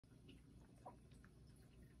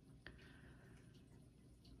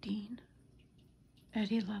Dean,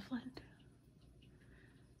 Eddie Loveland,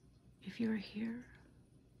 if you're here,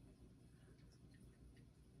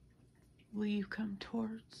 will you come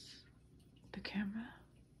towards the camera?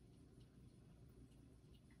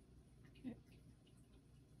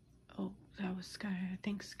 Oh, that was Sky. I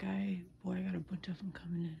think Sky, boy, I got a bunch of them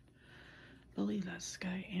coming in. I believe that's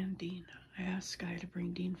Sky and Dean. I asked Sky to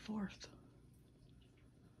bring Dean forth.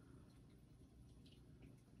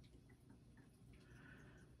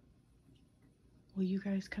 Will you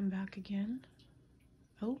guys come back again?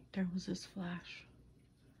 Oh, there was this flash.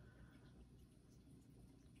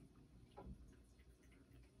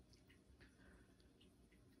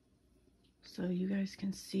 So you guys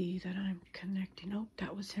can see that I'm connecting. Oh,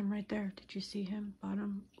 that was him right there. Did you see him?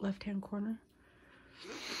 Bottom left-hand corner.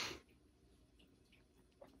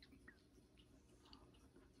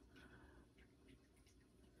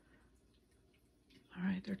 All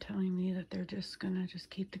right, they're telling me that they're just gonna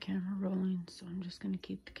keep the camera rolling. So I'm just gonna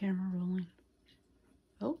keep the camera rolling.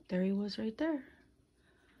 Oh, there he was right there.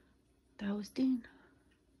 That was Dean.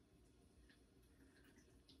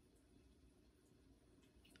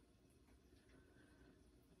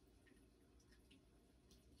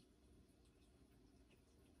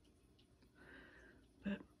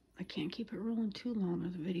 But I can't keep it rolling too long or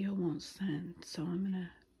the video won't send. So I'm gonna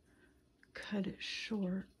cut it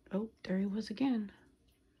short. Oh, there he was again.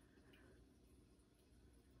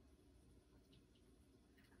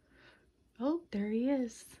 Oh, there he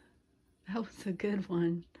is. That was a good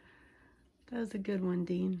one. That was a good one,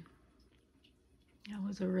 Dean. That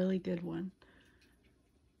was a really good one.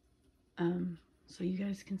 So you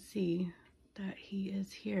guys can see that he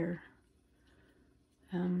is here.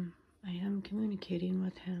 I am communicating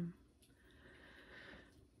with him.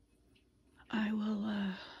 I will,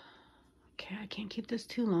 okay, I can't keep this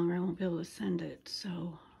too long or I won't be able to send it,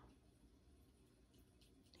 so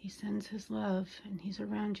he sends his love and he's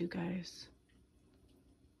around you guys.